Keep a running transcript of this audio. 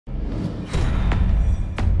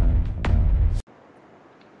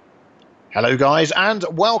Hello guys, and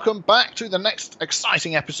welcome back to the next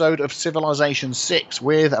exciting episode of Civilization 6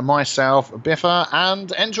 with myself, Biffa, and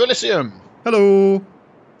EnterElysium. Hello!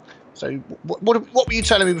 So, what were you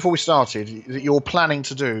telling me before we started? That you're planning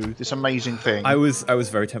to do this amazing thing? I was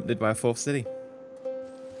very tempted by a fourth city.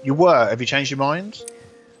 You were? Have you changed your mind?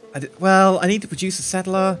 Well, I need to produce a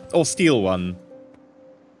settler, or steal one.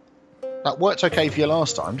 That worked okay for you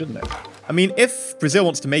last time, didn't it? I mean, if Brazil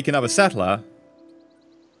wants to make another settler,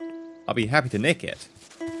 I'll be happy to nick it.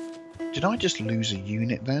 Did I just lose a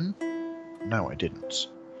unit then? No, I didn't.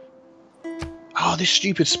 Oh, this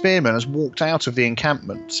stupid spearman has walked out of the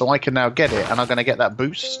encampment, so I can now get it, and I'm going to get that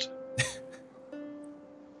boost.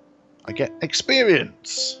 I get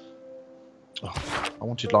experience. Oh, I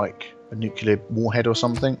wanted, like, a nuclear warhead or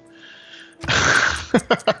something.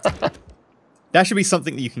 That should be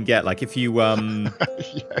something that you can get, like if you Yeah,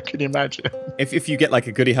 can you imagine? If you get like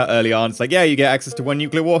a goodie hut early on, it's like, yeah, you get access to one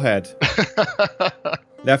nuclear warhead.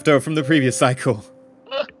 Left over from the previous cycle.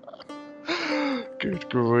 Good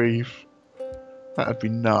grief. That'd be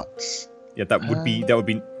nuts. Yeah, that would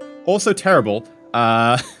be also terrible.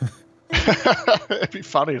 It'd be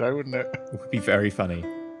funny though, wouldn't it? It would be very funny.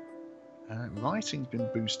 Writing's been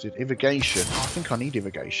boosted. Irrigation. Oh, I think I need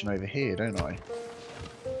irrigation over here, don't I?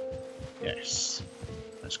 Yes.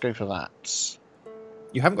 Let's go for that.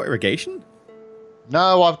 You haven't got irrigation?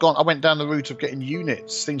 No, I went down the route of getting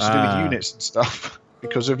units, things to do with units and stuff.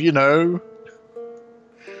 Because of, you know,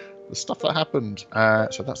 the stuff that happened.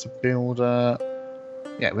 So that's a builder.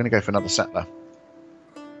 Yeah, we're going to go for another settler.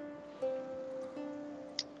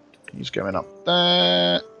 He's going up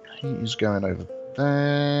there. He's going over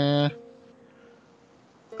there.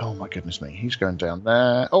 Oh my goodness me. He's going down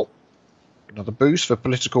there. Oh. Another boost for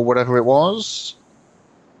political whatever it was.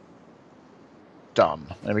 Done.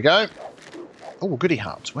 There we go. Oh, goodie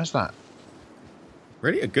hut. Where's that?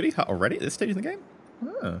 Really? A goodie hut already at this stage in the game?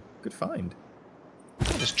 Oh, good find.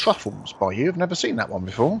 Oh, there's truffles by you. I've never seen that one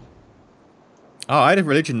before. Oh, I had a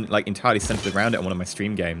religion like entirely centered around it on one of my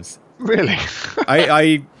stream games. Really?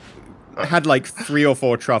 I had like 3 or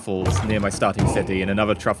 4 truffles near my starting city and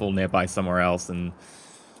another truffle nearby somewhere else, and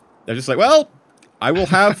they're just like, well, I will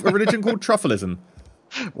have a religion called Truffleism.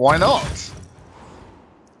 Why not?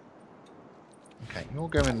 Okay, you're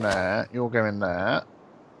going there. You're going there.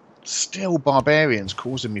 Still barbarians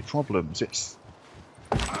causing me problems. It's...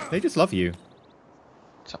 They just love you.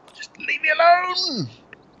 Just leave me alone!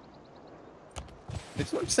 They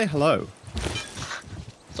just want to say hello.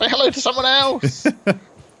 Say hello to someone else!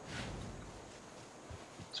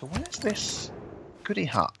 So where's this goodie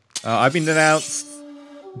hut? I've been denounced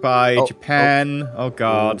by Japan. Oh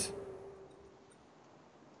god.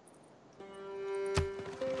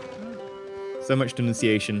 So much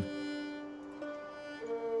denunciation.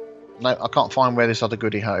 No, I can't find where this other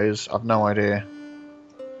goodie hut is. I've no idea.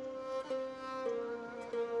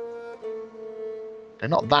 They're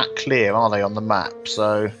not that clear, are they, on the map?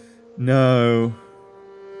 So. No.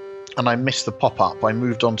 And I missed the pop-up. I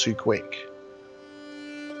moved on too quick.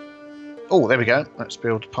 Oh, there we go. Let's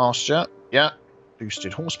build pasture. Yeah.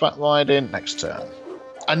 Boosted horseback riding. Next turn.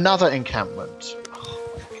 Another encampment.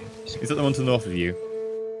 Oh, my goodness. Is that the one to the north of you?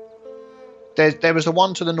 There was the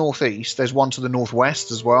one to the northeast. There's one to the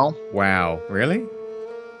northwest as well. Wow. Really?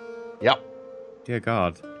 Yep. Dear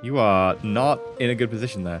God. You are not in a good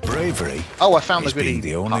position there. Bravery. Oh, I found the being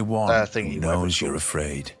the only one thingy, who knows you're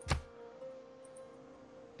afraid.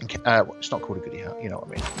 It's not called a goodie hut. You know what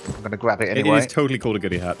I mean. I'm going to grab it anyway. It is totally called a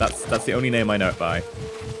goodie hut. That's the only name I know it by.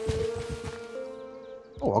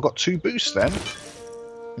 Oh, I got 2 boosts then.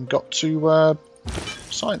 And got 2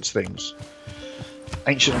 science things.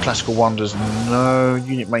 Ancient and classical wonders, no.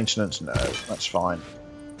 Unit maintenance, no. That's fine.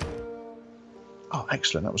 Oh,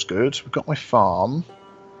 excellent. That was good. We've got my farm.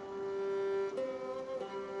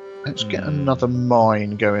 Let's get another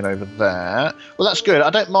mine going over there. Well, that's good. I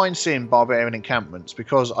don't mind seeing barbarian encampments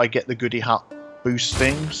because I get the goodie hut boost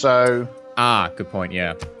thing. So. Ah, good point.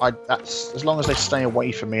 Yeah. That's as long as they stay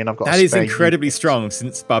away from me, and I've got. That is incredibly strong,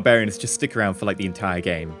 since barbarians just stick around for like the entire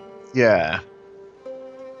game. Yeah.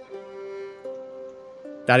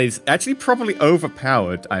 That is actually probably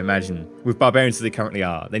overpowered, I imagine, with barbarians as they currently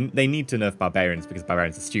are. They need to nerf barbarians because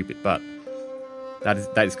barbarians are stupid, but that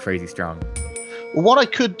is crazy strong. Well, what I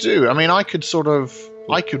could do, I mean, I could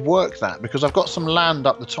work that because I've got some land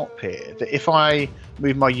up the top here that if I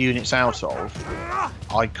move my units out of,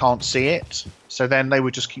 I can't see it. So then they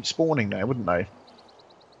would just keep spawning there, wouldn't they?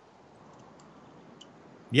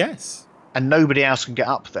 Yes. And nobody else can get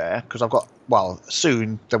up there because I've got, well,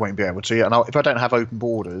 soon they won't be able to. And if I don't have open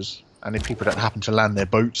borders, and if people don't happen to land their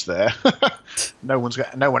boats there, no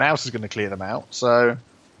one else is going to clear them out. So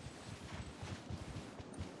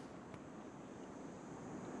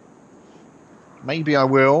Maybe I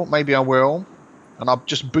will. Maybe I will. And I'll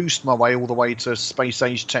just boost my way all the way to space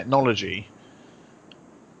age technology.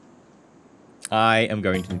 I am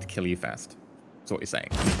going to need to kill you fast. That's what you're saying.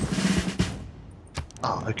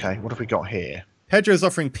 Oh, okay. What have we got here? Pedro's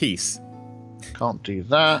offering peace. Can't do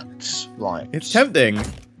that. Right. It's tempting.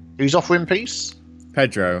 Who's offering peace?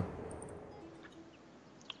 Pedro.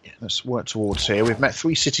 Yeah, let's work towards here. We've met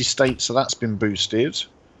 3 city-states, so that's been boosted.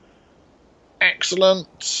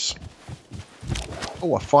 Excellent.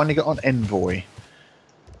 Oh, I finally got an envoy.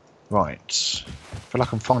 Right. I feel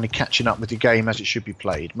like I'm finally catching up with the game as it should be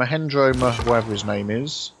played. Mahendro, whatever his name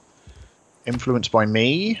is. Influenced by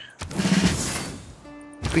me.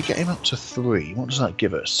 If we get him up to 3, what does that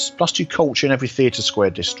give us? +2 culture in every theatre square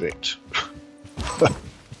district.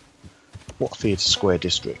 What theatre square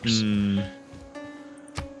districts?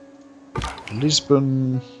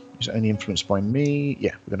 Lisbon is only influenced by me.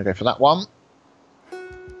 Yeah, we're going to go for that one.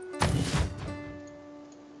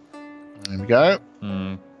 There we go.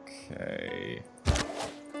 Okay.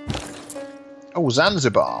 Oh,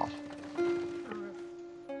 Zanzibar.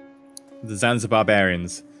 The Zanzibar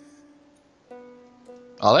Barbarians.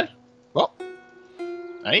 Are they? What?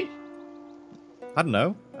 Hey? I don't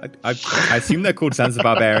know. I assume they're called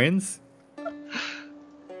Zanzibar Barbarians. I'm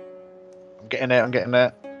getting there, I'm getting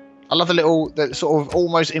there. I love the sort of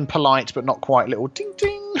almost impolite but not quite little ding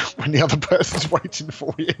ding when the other person's waiting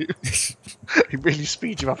for you. It really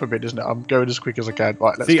speeds you up a bit, doesn't it? I'm going as quick as I can.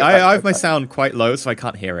 Right, let's See, I have my back. sound quite low, so I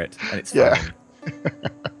can't hear it, and it's fine. Yeah.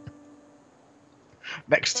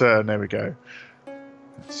 Next turn, there we go.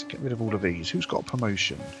 Let's get rid of all of these. Who's got a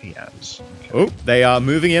promotion? He has. Okay. Oh, they are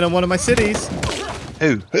moving in on one of my cities.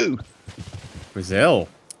 Who? Brazil.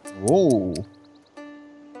 Oh.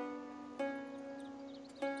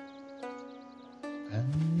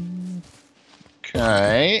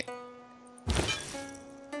 Okay.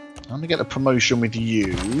 I'm going to get a promotion with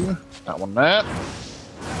you. That one there.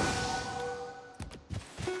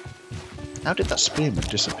 How did that spearman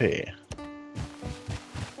disappear?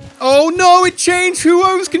 Oh no, it changed who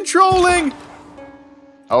I was controlling!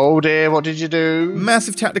 Oh dear, what did you do?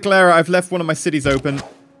 Massive tactical error, I've left one of my cities open.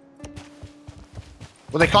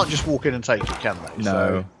 Well, they can't just walk in and take it, can they?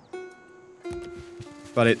 No. So.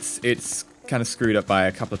 But it's kind of screwed up by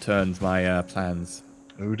a couple of turns, my plans.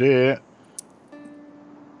 Oh dear.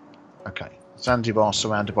 Okay. Zanzibar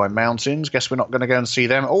surrounded by mountains. Guess we're not going to go and see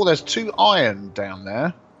them. Oh, there's 2 iron down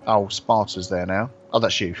there. Oh, Sparta's there now. Oh,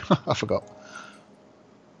 that's you. I forgot.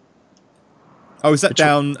 Oh, is that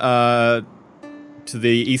down to the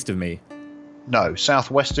east of me? No,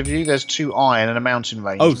 southwest of you. There's 2 iron and a mountain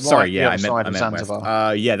range. Oh, sorry. Right Yeah, I side meant of west.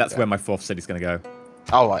 Zanzibar. Yeah, that's where my 4th city's going to go.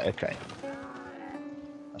 Oh, right. Okay.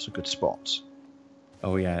 That's a good spot.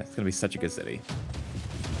 Oh, yeah. It's going to be such a good city.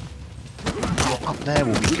 Up there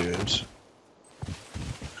will be good.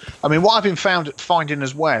 I mean, what I've been finding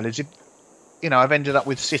as well is, I've ended up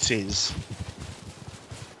with cities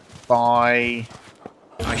by...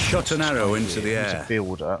 I shot an arrow into the air.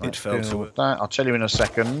 Builder. It fell to it. That. I'll tell you in a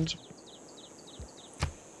second.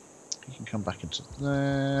 You can come back into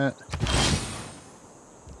there.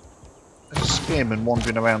 There's a spearman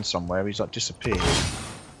wandering around somewhere. He's like disappeared.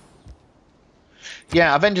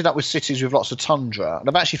 Yeah, I've ended up with cities with lots of tundra, and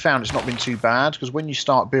I've actually found it's not been too bad because when you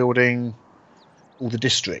start building all the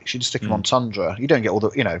districts, you just stick them on tundra. You don't get all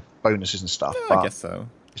the bonuses and stuff. Yeah, but I guess so.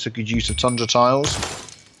 it's a good use of tundra tiles.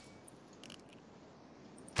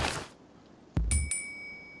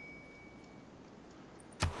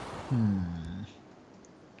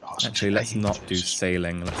 Oh, Actually, let's not do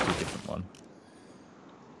sailing. Let's do a different one.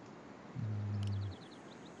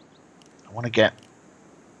 I want to get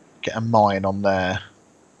a mine on there.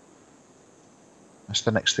 That's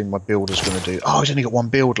the next thing my builder's going to do. Oh, he's only got 1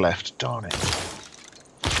 build left. Darn it.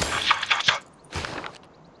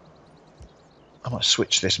 I might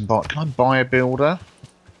switch this and buy... Can I buy a builder?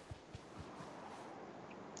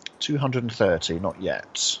 230, not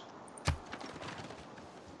yet.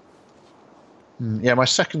 Yeah, my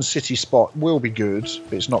second city spot will be good,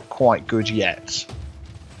 but it's not quite good yet.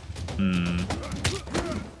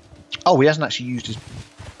 Oh, he hasn't actually used his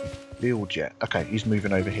build yet. Okay, he's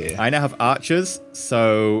moving over here. I now have archers,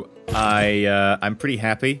 so I'm pretty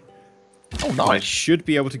happy. Oh, I nice. should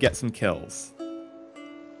be able to get some kills.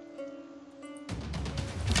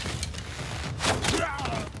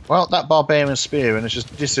 Well, that barbarian spearman has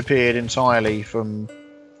just disappeared entirely from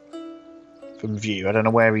view. I don't know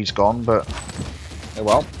where he's gone, but oh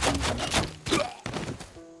well.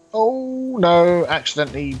 Oh no!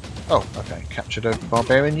 Accidentally. Oh, okay. Captured a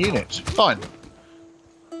barbarian unit. Fine.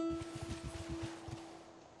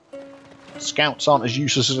 Scouts aren't as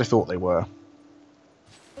useless as I thought they were.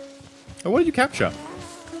 Oh, what did you capture?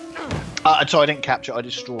 So I didn't capture, I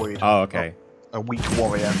destroyed. Oh, okay. A weak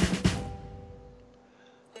warrior.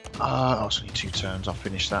 I also need 2 turns, I'll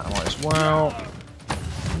finish that, I might as well.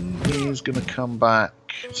 He's going to come back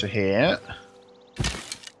to here.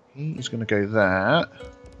 He's going to go there.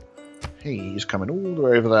 He's coming all the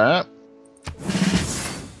way over there.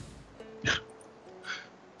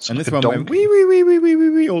 And this one went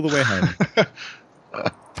wee all the way home.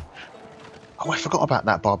 Oh, I forgot about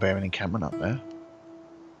that barbarian encampment up there.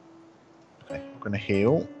 Okay, we're going to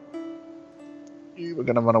heal. You were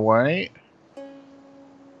going to run away.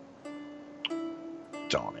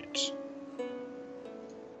 Darn it.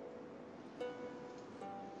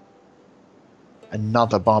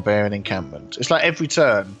 Another barbarian encampment. It's like every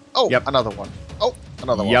turn. Oh, yep. Another one. Oh,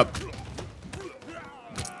 another one. Yep.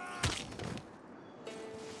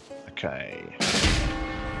 Okay.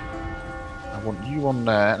 I want you on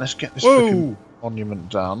there. Let's get this freaking monument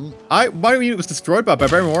done. My unit was destroyed by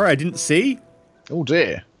Barbarian Warrior. I didn't see. Oh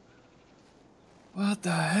dear. What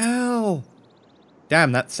the hell?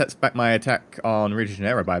 Damn, that sets back my attack on Rio de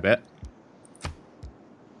Janeiro by a bit.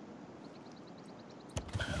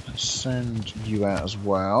 Let's send you out as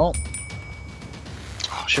well.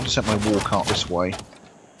 Oh, I should have sent my war cart this way.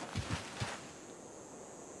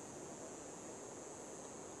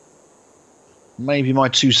 Maybe my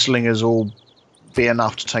 2 slingers will be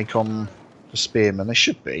enough to take on the spearmen. They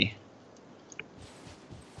should be.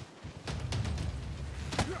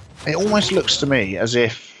 It almost looks to me as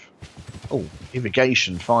if... Oh,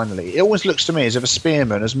 irrigation, finally. It always looks to me as if a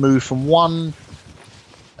spearman has moved from one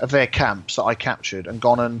of their camps that I captured and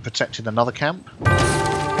gone and protected another camp. The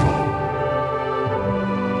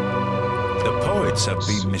poets have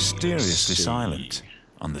been mysteriously silent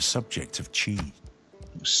on the subject of chi.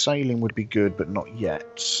 Sailing would be good, but not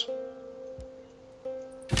yet.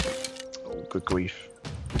 Oh, good grief.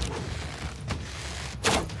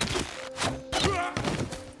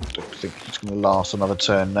 Don't think it's going to last another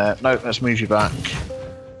turn there. No, let's move you back.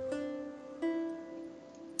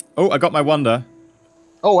 Oh, I got my wonder.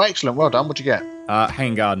 Oh, excellent. Well done. What'd you get?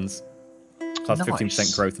 Hanging Gardens. Plus Nice.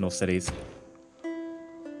 15% growth in all cities.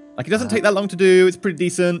 Like, it doesn't take that long to do. It's pretty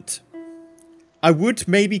decent. I would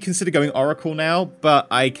maybe consider going Oracle now, but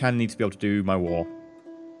I can need to be able to do my war.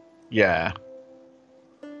 Yeah.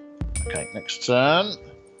 Okay, next turn.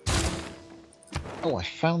 Oh, I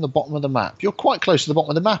found the bottom of the map. You're quite close to the bottom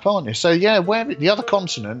of the map, aren't you? So, yeah, where the other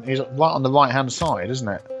continent is right on the right-hand side, isn't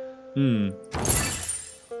it? Hmm.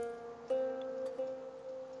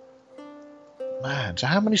 Man, so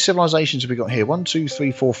how many civilizations have we got here? 1, 2,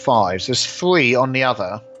 3, 4, 5. So there's 3 on the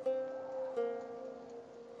other.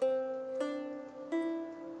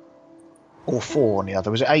 Or 4 on the other.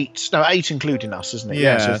 Was it 8? No, 8 including us, isn't it?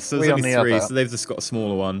 Yeah, so there's on only the 3, other. so they've just got a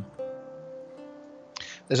smaller one.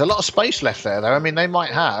 There's a lot of space left there, though. I mean, they might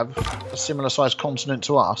have a similar-sized continent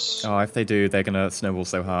to us. Oh, if they do, they're going to snowball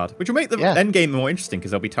so hard. Which will make the Yeah. end game more interesting,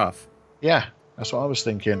 because they'll be tough. Yeah, that's what I was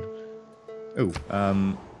thinking. Oh,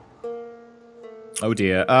 oh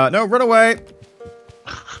dear. No, run away!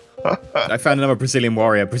 I found another Brazilian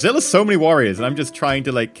warrior. Brazil has so many warriors, and I'm just trying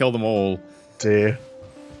to, like, kill them all. Dear.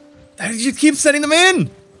 You keep sending them in!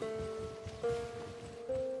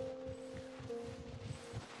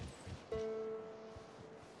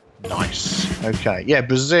 Nice. Okay. Yeah,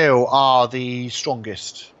 Brazil are the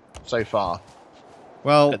strongest so far.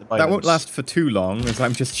 Well, that won't last for too long, as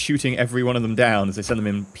I'm just shooting every one of them down as I send them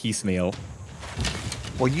in piecemeal.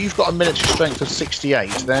 Well, you've got a military strength of 68.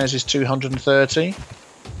 Theirs is 230.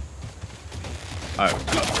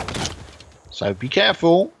 Oh. So be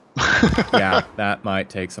careful. Yeah, that might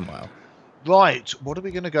take some while. Right, what are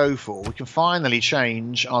we going to go for? We can finally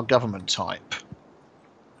change our government type.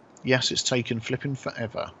 Yes, it's taken flipping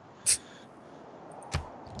forever.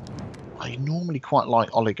 I normally quite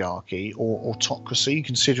like oligarchy or autocracy,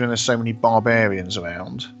 considering there's so many barbarians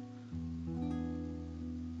around.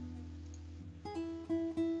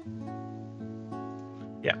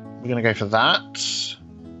 Yeah, we're going to go for that.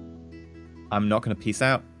 I'm not going to peace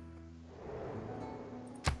out.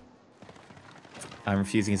 I'm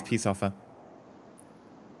refusing his peace offer.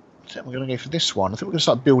 So we're going to go for this one. I think we're going to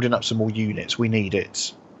start building up some more units. We need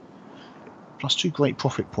it. Plus 2 great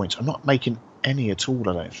profit points. I'm not making any at all,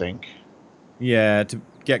 I don't think. Yeah, to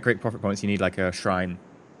get great profit points, you need like a shrine.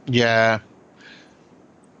 Yeah.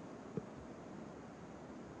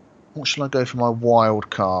 What shall I go for my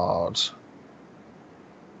wild card?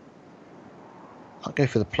 I'll go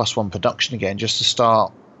for the +1 production again, just to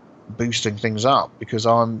start boosting things up, because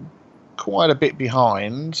I'm quite a bit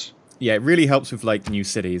behind. Yeah, it really helps with like new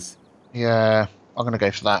cities. Yeah, I'm going to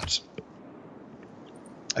go for that.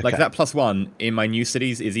 Okay. Like that +1 in my new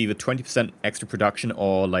cities is either 20% extra production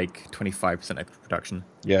or like 25% extra production.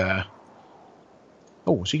 Yeah.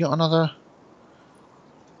 Oh, has he got another?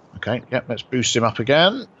 Okay, yep, let's boost him up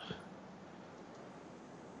again.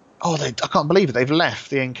 Oh, I can't believe it. They've left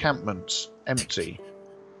the encampment empty.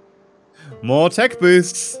 More tech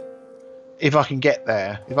boosts. If I can get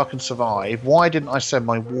there, if I can survive. Why didn't I send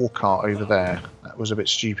my war cart over there? That was a bit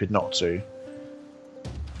stupid not to.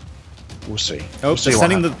 We'll see. Oh, we'll see they're what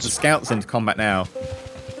sending the happens. scouts into combat now.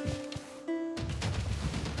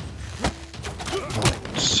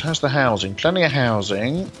 Right, how's the housing? Plenty of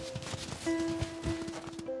housing.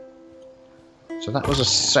 So that was a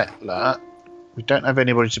settler. We don't have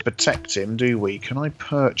anybody to protect him, do we? Can I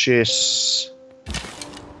purchase...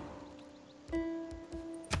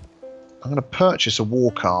 I'm going to purchase a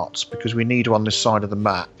war cart because we need one this side of the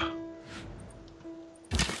map.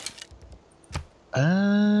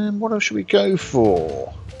 What else should we go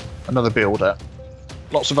for? Another builder.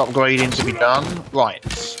 Lots of upgrading to be done. Right.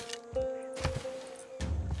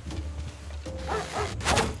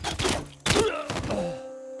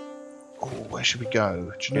 Oh, where should we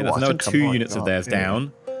go? Do you know Yeah, what? there's I another think I 2 might units go of up theirs here.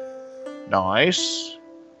 down. Nice.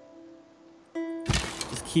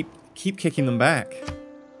 Just keep kicking them back.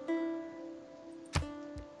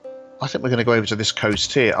 I think we're going to go over to this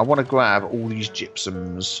coast here. I want to grab all these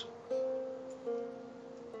gypsums.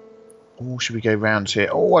 Or should we go round here?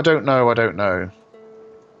 Oh, I don't know. I don't know.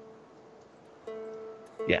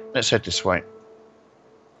 Yeah, let's head this way.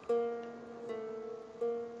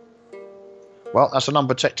 Well, that's an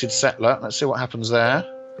unprotected settler. Let's see what happens there.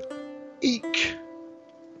 Eek.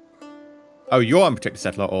 Oh, you're unprotected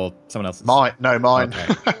settler or someone else's? Mine. No, mine.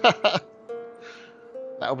 Okay.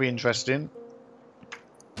 That'll be interesting.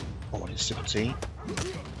 Oh, it's sip of tea.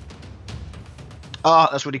 Ah,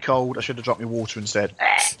 that's really cold. I should have dropped my water instead.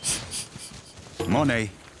 Money,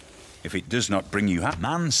 if it does not bring you happiness,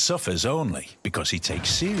 man suffers only because he takes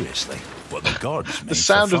seriously what the gods make The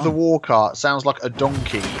sound for of the fun. war cart sounds like a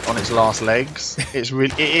donkey on its last legs. It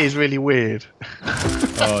is really weird.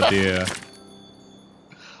 Oh dear.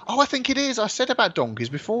 Oh, I think it is. I said about donkeys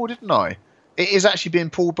before, didn't I? It is actually being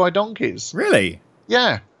pulled by donkeys. Really?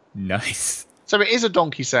 Yeah. Nice. So it is a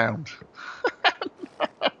donkey sound.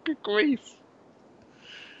 Good grief.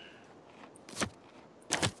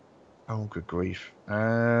 Oh, good grief.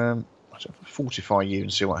 I'll fortify you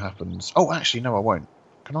and see what happens. Oh, actually, no, I won't.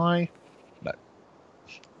 Can I? No.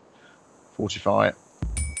 Fortify it.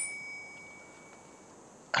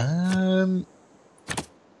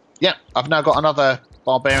 Yeah, I've now got another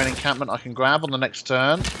barbarian encampment I can grab on the next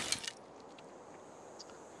turn.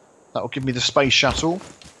 That will give me the space shuttle.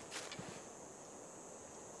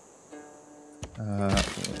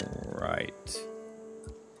 Right.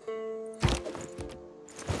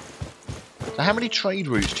 So how many trade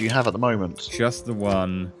routes do you have at the moment? Just the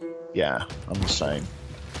one. Yeah, I'm the same.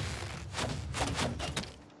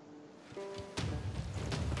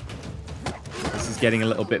 This is getting a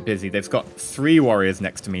little bit busy. They've got 3 warriors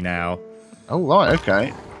next to me now. Oh, right,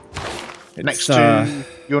 okay. It's, Next to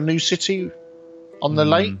your new city on the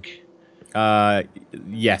lake?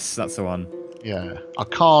 Yes, that's the one. Yeah. I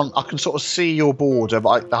can sort of see your border,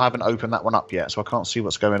 but I haven't opened that one up yet, so I can't see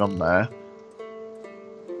what's going on there.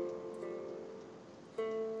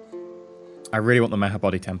 I really want the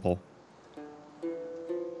Mahabodhi Temple.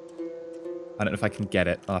 I don't know if I can get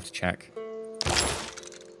it. I'll have to check. Do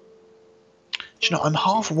you know, I'm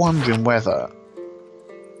half wondering whether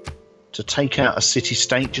to take out a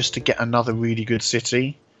city-state just to get another really good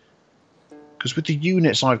city. Because with the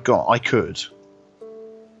units I've got, I could.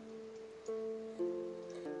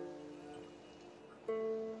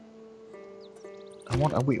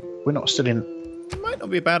 We're not still in... It might not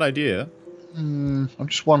be a bad idea. I'm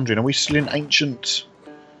just wondering, are we still in ancient...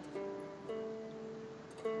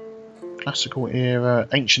 Classical era,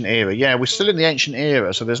 ancient era. Yeah, we're still in the ancient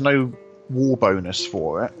era, so there's no war bonus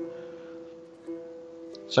for it.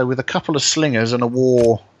 So with a couple of slingers and a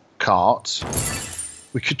war cart,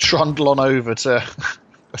 we could trundle on over to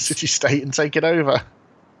a city-state and take it over.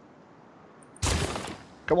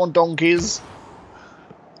 Come on, donkeys.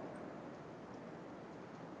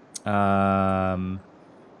 I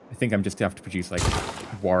think I'm just gonna have to produce like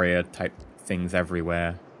warrior type things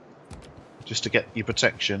everywhere. Just to get your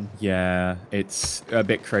protection. Yeah, it's a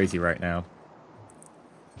bit crazy right now.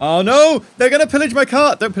 Oh no! They're gonna pillage my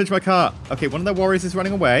cart! Don't pillage my cart! Okay, one of their warriors is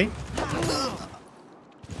running away.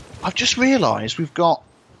 I've just realised we've got...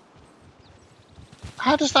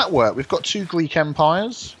 How does that work? We've got 2 Greek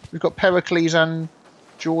empires. We've got Pericles and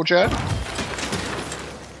Georgia.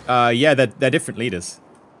 Yeah, they're different leaders.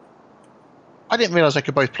 I didn't realise they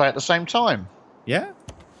could both play at the same time. Yeah?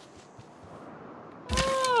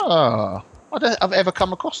 Ah, I don't think I've ever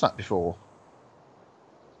come across that before.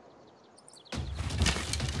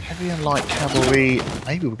 Heavy and light cavalry.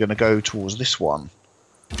 Maybe we're going to go towards this one.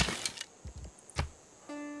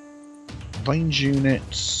 Range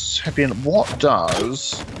units. Heavy and... What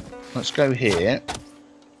does... Let's go here.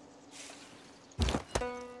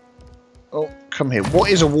 Oh, come here.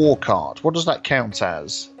 What is a war cart? What does that count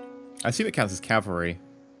as? I assume it counts as cavalry.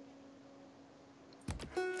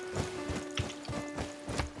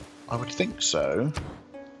 I would think so.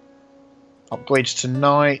 Upgrades to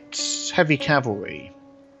knights. Heavy cavalry.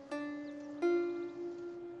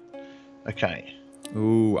 Okay.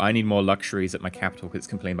 Ooh, I need more luxuries at my capital because it's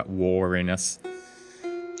complaining about war in us.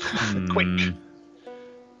 Quick.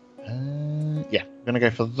 Yeah, I'm going to go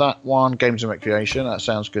for that one. Games and recreation. That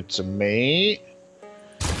sounds good to me.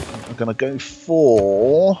 I'm going to go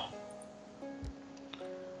for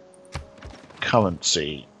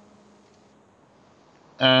currency.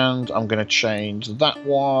 And I'm going to change that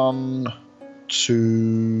one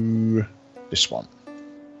to this one.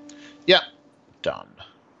 Yeah, done.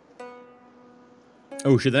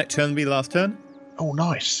 Oh, should the next turn be the last turn? Oh,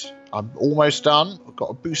 nice. I'm almost done. I've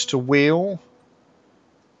got a booster wheel.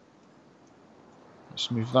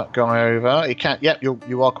 Let's move that guy over. You can't. Yep,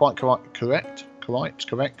 you are quite correct. Correct.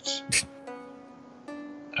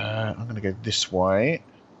 I'm going to go this way.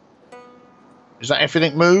 Is that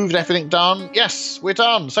everything moved? Everything done? Yes, we're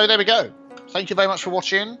done. So there we go. Thank you very much for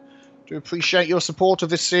watching. Do appreciate your support of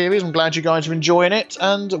this series. I'm glad you guys are enjoying it.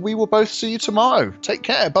 And we will both see you tomorrow. Take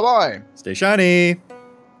care. Bye-bye. Stay shiny.